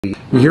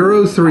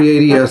Euro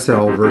 380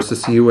 SL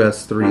versus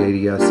US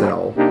 380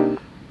 SL.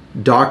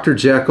 Dr.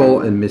 Jekyll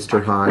and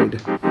Mr.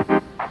 Hyde.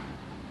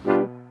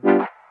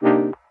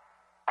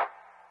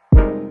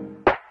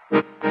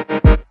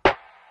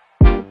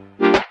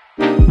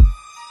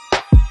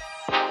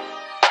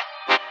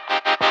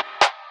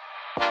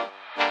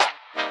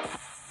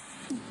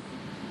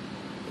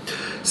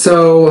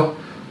 So,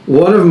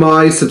 one of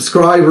my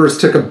subscribers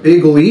took a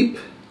big leap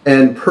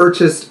and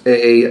purchased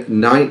a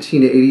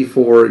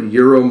 1984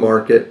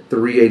 Euromarket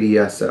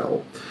 380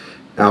 SL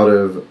out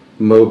of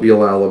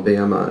Mobile,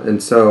 Alabama.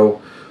 And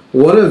so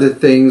one of the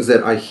things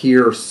that I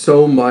hear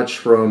so much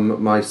from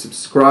my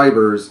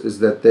subscribers is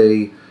that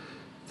they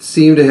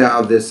seem to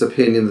have this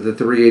opinion that the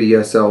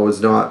 380 SL was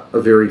not a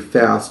very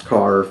fast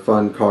car or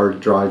fun car to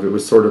drive. It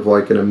was sort of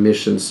like an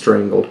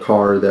emission-strangled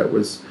car that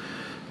was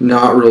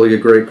not really a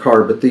great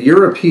car. But the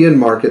European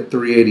market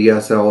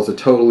 380 SL is a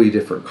totally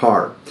different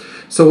car.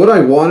 So what I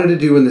wanted to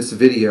do in this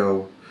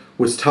video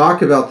was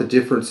talk about the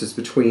differences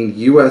between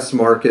US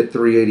market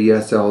 380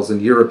 SLs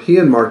and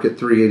European market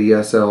 380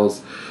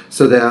 SLs,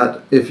 so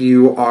that if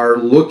you are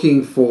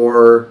looking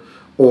for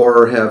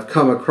or have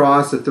come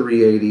across a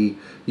 380,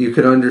 you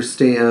can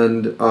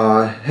understand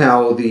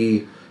how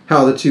the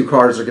two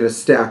cars are going to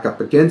stack up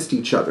against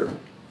each other.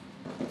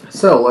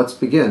 So let's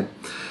begin.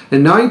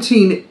 In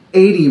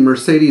 1980,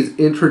 Mercedes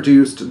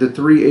introduced the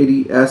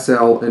 380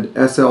 SL and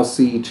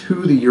SLC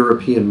to the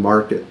European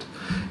market.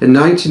 In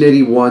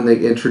 1981,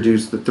 they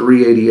introduced the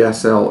 380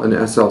 SL and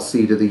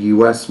SLC to the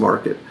US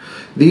market.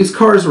 These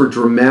cars were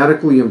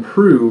dramatically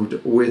improved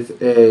with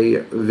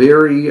a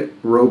very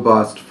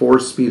robust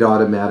 4-speed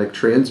automatic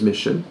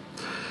transmission.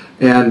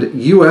 And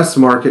US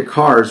market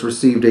cars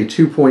received a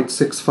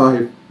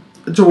 2.65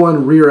 to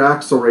 1 rear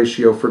axle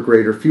ratio for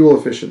greater fuel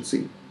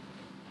efficiency.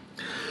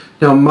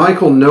 Now,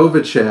 Michael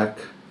Novacek,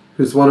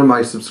 who's one of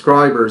my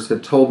subscribers,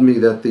 had told me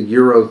that the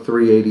Euro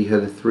 380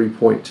 had a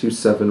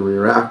 3.27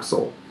 rear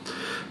axle.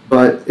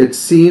 But it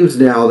seems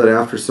now that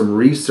after some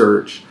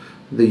research,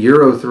 the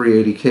Euro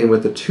 380 came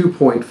with a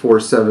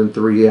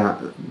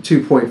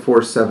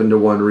 2.47 to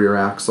 1 rear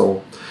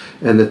axle,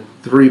 and the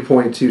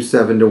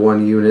 3.27 to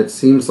 1 unit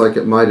seems like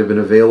it might have been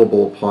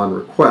available upon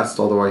request,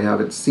 although I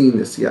haven't seen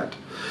this yet.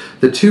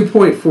 The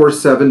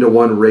 2.47 to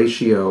 1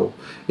 ratio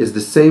is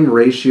the same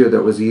ratio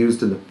that was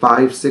used in the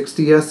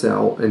 560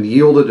 SL and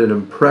yielded an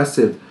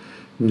impressive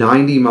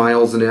 90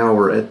 miles an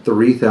hour at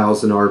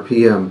 3,000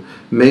 RPM,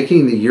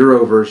 making the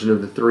Euro version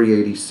of the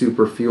 380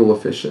 super fuel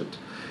efficient.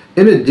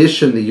 In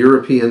addition, the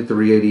European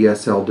 380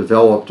 SL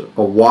developed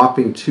a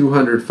whopping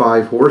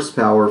 205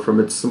 horsepower from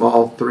its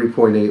small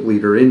 3.8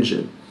 liter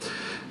engine.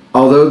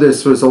 Although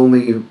this was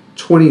only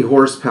 20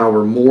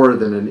 horsepower more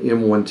than an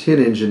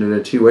M110 engine in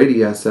a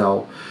 280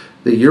 SL,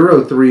 the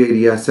Euro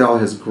 380 SL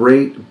has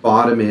great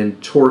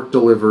bottom-end torque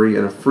delivery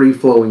and a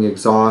free-flowing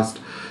exhaust,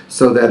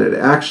 so that it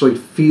actually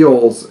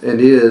feels and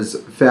is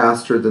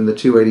faster than the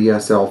 280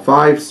 SL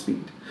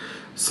 5-speed.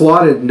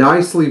 Slotted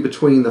nicely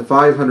between the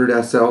 500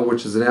 SL,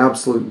 which is an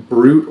absolute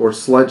brute or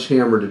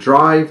sledgehammer to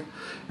drive,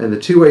 and the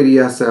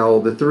 280 SL,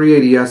 the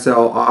 380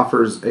 SL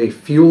offers a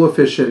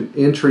fuel-efficient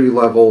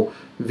entry-level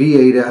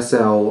V8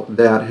 SL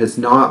that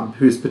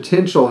whose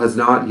potential has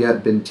not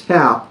yet been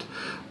tapped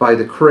by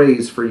the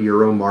craze for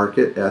Euro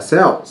market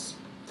SLs.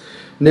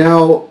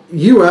 Now,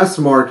 US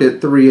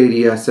market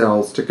 380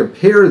 SLs, to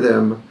compare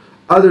them,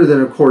 other than,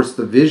 of course,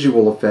 the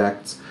visual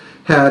effects,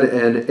 had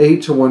an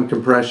 8 to 1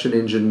 compression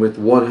engine with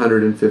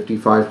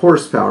 155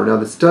 horsepower. Now,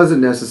 this doesn't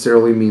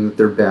necessarily mean that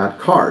they're bad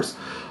cars.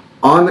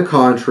 On the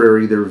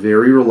contrary, they're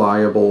very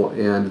reliable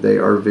and they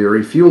are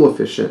very fuel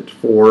efficient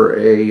for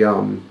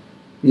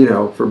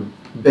for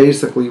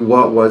basically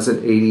what was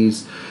an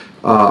 80s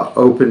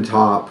open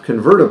top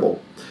convertible.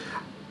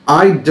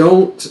 I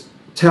don't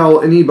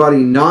tell anybody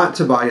not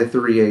to buy a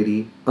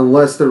 380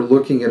 unless they're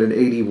looking at an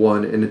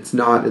 81 and it's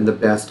not in the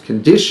best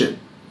condition.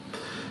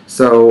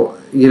 So,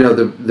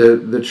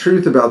 the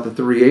truth about the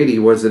 380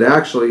 was it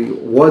actually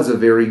was a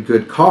very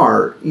good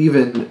car,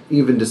 even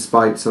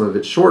despite some of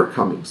its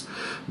shortcomings.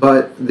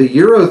 But the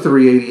Euro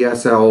 380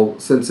 SL,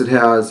 since it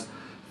has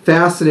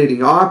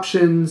fascinating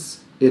options,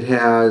 it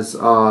has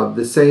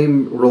the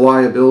same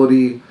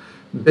reliability,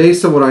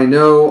 based on what I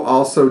know,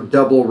 also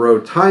double row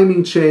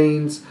timing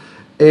chains,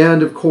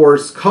 and of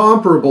course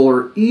comparable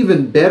or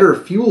even better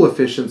fuel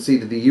efficiency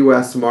to the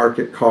US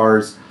market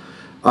cars,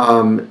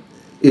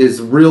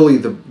 is really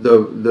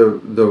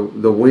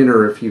the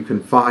winner if you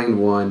can find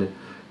one.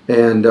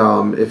 And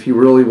if you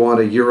really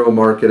want a Euro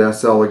market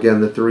SL,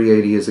 again, the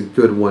 380 is a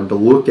good one to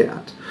look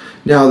at.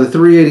 Now, the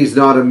 380 is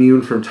not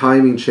immune from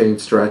timing chain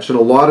stretch, and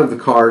a lot of the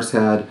cars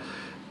had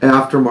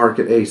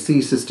aftermarket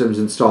AC systems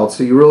installed,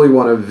 so you really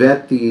want to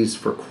vet these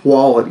for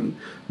quality.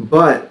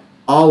 But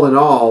all in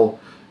all,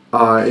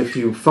 if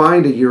you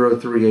find a Euro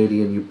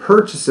 380 and you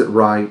purchase it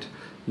right,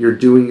 you're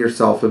doing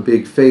yourself a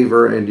big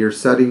favor and you're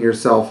setting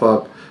yourself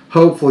up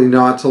hopefully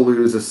not to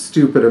lose a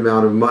stupid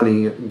amount of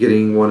money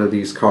getting one of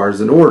these cars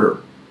in order.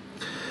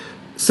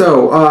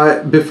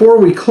 So before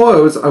we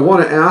close, I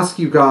want to ask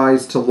you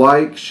guys to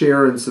like,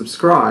 share, and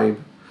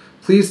subscribe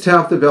Please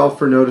tap the bell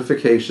for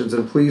notifications,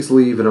 and please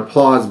leave an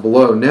applause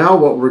below. Now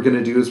what we're going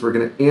to do is we're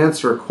going to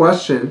answer a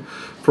question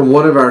from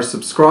one of our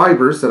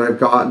subscribers that I've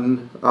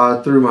gotten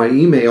through my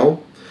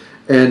email.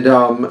 And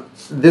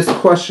this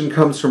question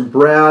comes from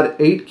Brad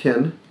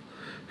Aitken,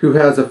 who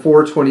has a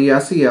 420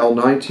 SEL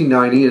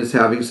 1990 and is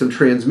having some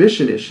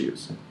transmission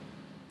issues.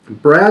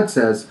 Brad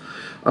says,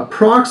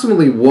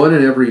 approximately 1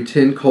 in every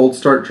 10 cold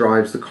start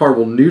drives, the car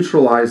will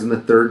neutralize in the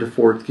 3rd to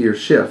 4th gear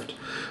shift.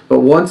 But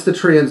once the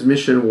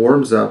transmission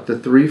warms up, the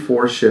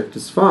 3/4 shift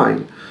is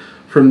fine.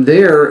 From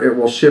there, it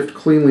will shift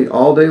cleanly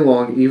all day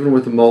long, even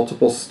with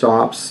multiple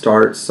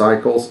stop-start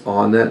cycles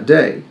on that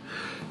day.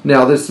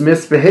 Now, this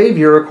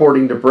misbehavior,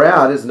 according to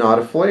Brad, is not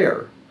a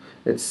flare.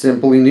 It's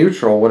simply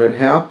neutral. When it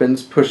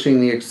happens, pushing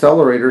the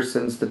accelerator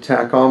sends the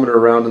tachometer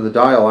around in the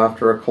dial.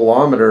 After a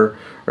kilometer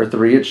or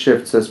 3, it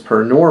shifts as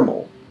per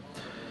normal.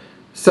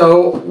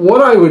 So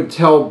what I would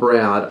tell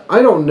Brad,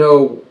 I don't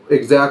know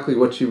exactly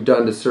what you've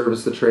done to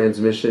service the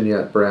transmission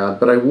yet, Brad,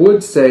 but I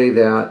would say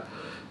that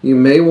you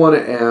may want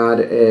to add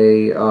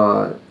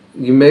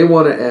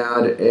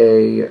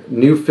a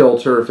new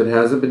filter if it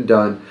hasn't been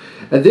done,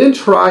 and then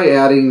try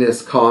adding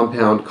this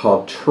compound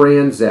called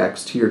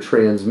Trans-X to your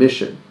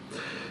transmission.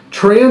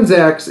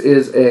 Trans-X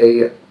is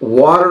a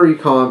watery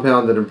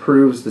compound that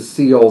improves the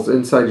seals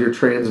inside your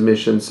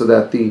transmission so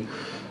that the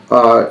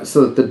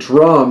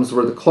drums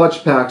where the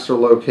clutch packs are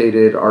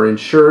located are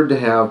ensured to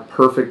have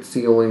perfect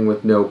sealing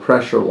with no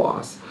pressure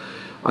loss.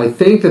 I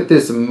think that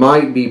this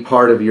might be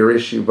part of your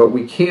issue, but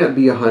we can't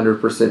be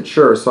 100%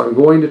 sure, so I'm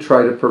going to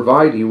try to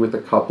provide you with a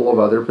couple of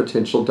other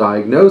potential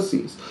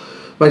diagnoses.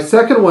 My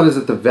second one is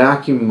that the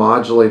vacuum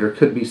modulator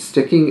could be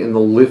sticking in the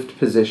lift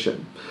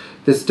position.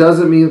 This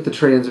doesn't mean that the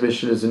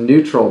transmission is in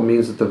neutral. It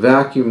means that the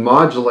vacuum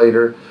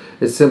modulator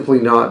is simply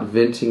not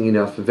venting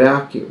enough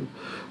vacuum.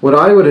 What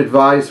I would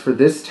advise for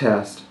this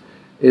test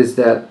is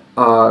that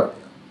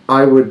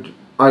I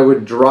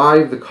would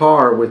drive the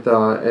car with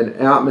an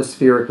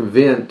atmospheric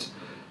vent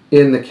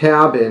in the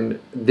cabin,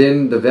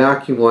 then the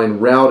vacuum line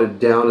routed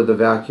down to the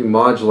vacuum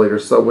modulator,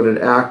 so when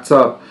it acts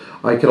up,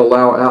 I could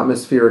allow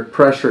atmospheric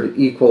pressure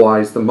to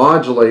equalize the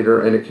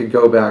modulator and it could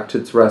go back to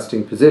its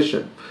resting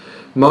position.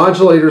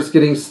 Modulators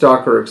getting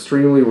stuck are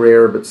extremely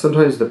rare, but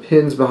sometimes the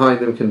pins behind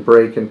them can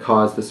break and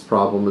cause this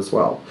problem as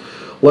well.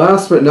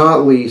 Last but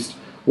not least,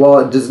 while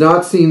it does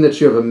not seem that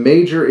you have a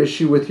major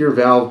issue with your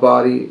valve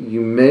body,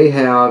 you may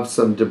have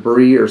some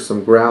debris or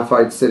some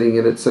graphite sitting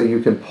in it, so you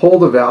can pull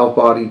the valve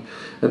body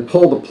and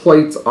pull the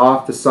plates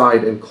off the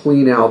side and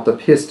clean out the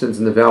pistons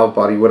in the valve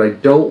body. What I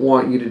don't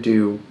want you to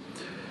do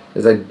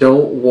is I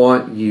don't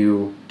want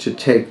you to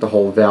take the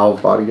whole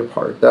valve body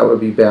apart. That would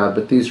be bad,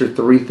 but these are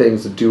 3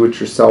 things a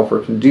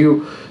do-it-yourselfer can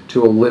do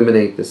to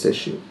eliminate this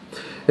issue.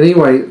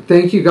 Anyway,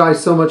 thank you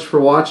guys so much for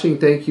watching.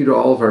 Thank you to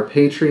all of our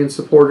Patreon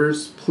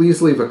supporters.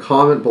 Please leave a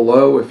comment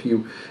below if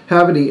you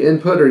have any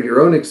input or your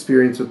own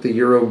experience with the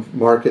Euro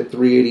Market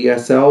 380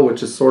 SL,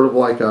 which is sort of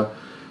like a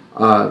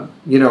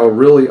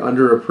really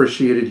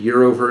underappreciated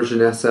Euro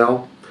version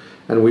SL.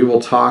 And we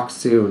will talk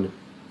soon.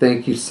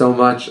 Thank you so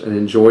much and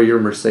enjoy your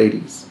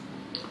Mercedes.